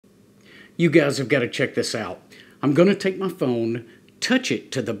You guys have got to check this out. I'm going to take my phone, touch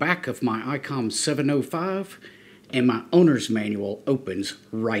it to the back of my ICOM 705, and my owner's manual opens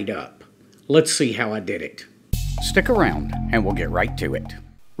right up. Let's see how I did it. Stick around and we'll get right to it.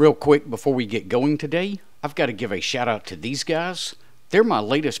 Real quick before we get going today, I've got to give a shout out to these guys. They're my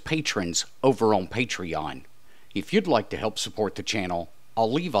latest patrons over on Patreon. If you'd like to help support the channel,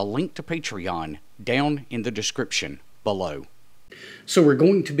 I'll leave a link to Patreon down in the description below. So we're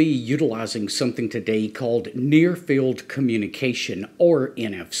going to be utilizing something today called Near Field Communication, or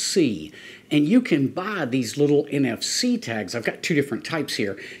NFC. And you can buy these little NFC tags. I've got two different types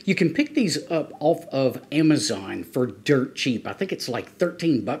here. You can pick these up off of Amazon for dirt cheap. I think it's like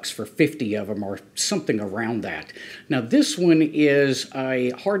 13 bucks for 50 of them or something around that. Now this one is a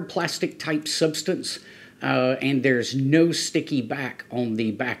hard plastic type substance. And there's no sticky back on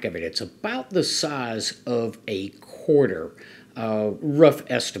the back of it. It's about the size of a quarter. Rough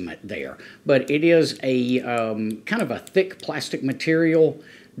estimate there, but it is a kind of a thick plastic material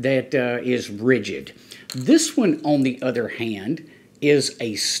that is rigid. This one, on the other hand, is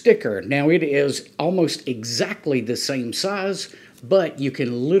a sticker. Now it is almost exactly the same size, but you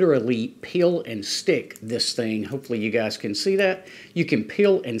can literally peel and stick this thing. Hopefully you guys can see that. You can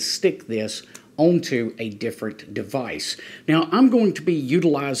peel and stick this onto a different device. Now, I'm going to be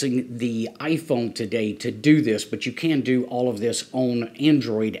utilizing the iPhone today to do this, but you can do all of this on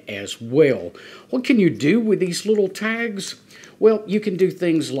Android as well. What can you do with these little tags? Well, you can do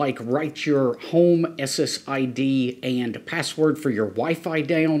things like write your home SSID and password for your Wi-Fi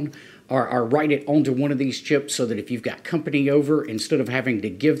down, or write it onto one of these chips so that if you've got company over, instead of having to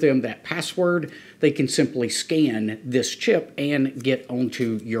give them that password, they can simply scan this chip and get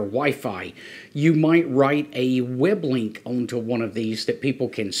onto your Wi-Fi. You might write a web link onto one of these that people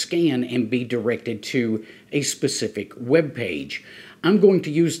can scan and be directed to a specific web page. I'm going to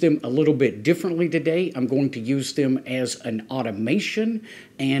use them a little bit differently today. I'm going to use them as an automation,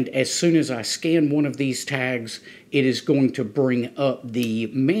 and as soon as I scan one of these tags, it is going to bring up the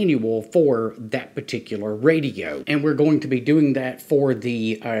manual for that particular radio. And we're going to be doing that for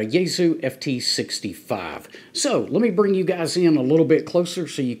the Yaesu FT65. So let me bring you guys in a little bit closer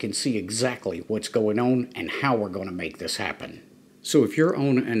so you can see exactly what's going on and how we're going to make this happen. So if you're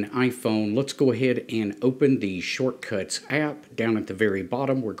on an iPhone, let's go ahead and open the Shortcuts app. Down at the very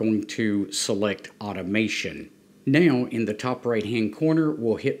bottom, we're going to select Automation. Now, in the top right-hand corner,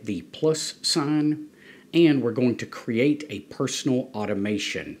 we'll hit the plus sign, and we're going to create a personal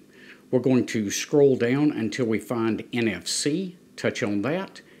automation. We're going to scroll down until we find NFC, touch on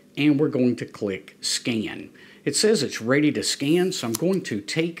that, and we're going to click Scan. It says it's ready to scan, so I'm going to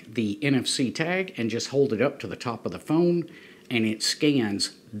take the NFC tag and just hold it up to the top of the phone, and it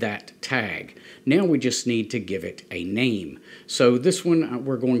scans that tag. Now we just need to give it a name. So this one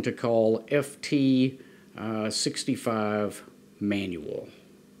we're going to call FT65 Manual.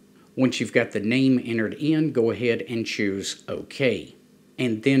 Once you've got the name entered in, go ahead and choose OK.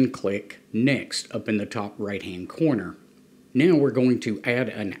 And then click Next up in the top right-hand corner. Now we're going to add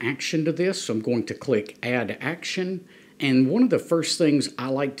an action to this, so I'm going to click Add Action. And one of the first things I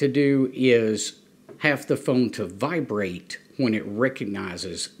like to do is have the phone to vibrate when it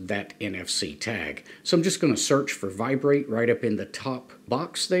recognizes that NFC tag. So I'm just going to search for Vibrate right up in the top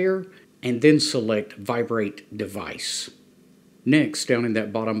box there, and then select Vibrate Device. Next, down in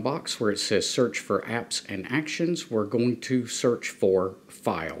that bottom box where it says Search for Apps and Actions, we're going to search for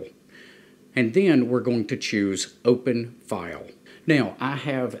File. And then we're going to choose Open File. Now, I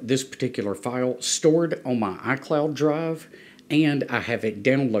have this particular file stored on my iCloud drive, and I have it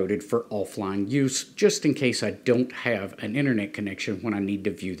downloaded for offline use just in case I don't have an internet connection when I need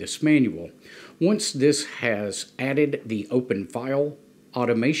to view this manual. Once this has added the open file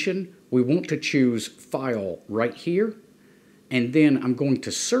automation, we want to choose File right here, and then I'm going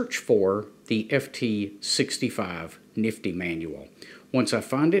to search for the FT65 Nifty manual. Once I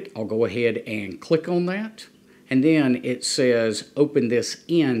find it, I'll go ahead and click on that. And then it says, open this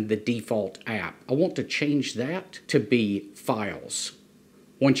in the default app. I want to change that to be Files.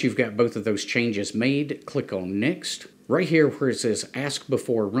 Once you've got both of those changes made, click on Next. Right here where it says Ask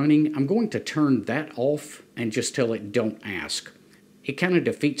Before Running, I'm going to turn that off and just tell it Don't Ask. It kind of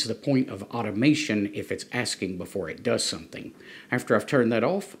defeats the point of automation if it's asking before it does something. After I've turned that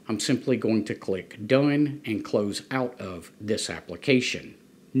off, I'm simply going to click Done and close out of this application.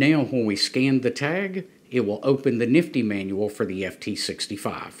 Now when we scan the tag, it will open the Nifty manual for the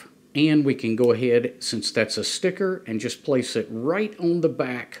FT65. And we can go ahead, since that's a sticker, and just place it right on the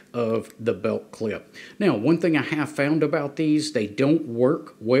back of the belt clip. Now, one thing I have found about these, they don't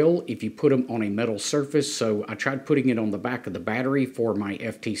work well if you put them on a metal surface. So I tried putting it on the back of the battery for my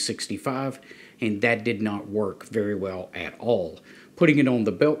FT65, and that did not work very well at all. Putting it on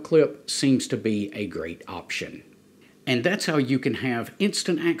the belt clip seems to be a great option. And that's how you can have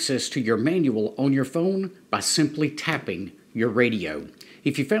instant access to your manual on your phone by simply tapping your radio.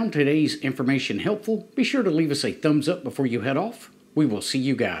 If you found today's information helpful, be sure to leave us a thumbs up before you head off. We will see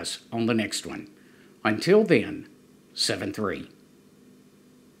you guys on the next one. Until then, 7-3.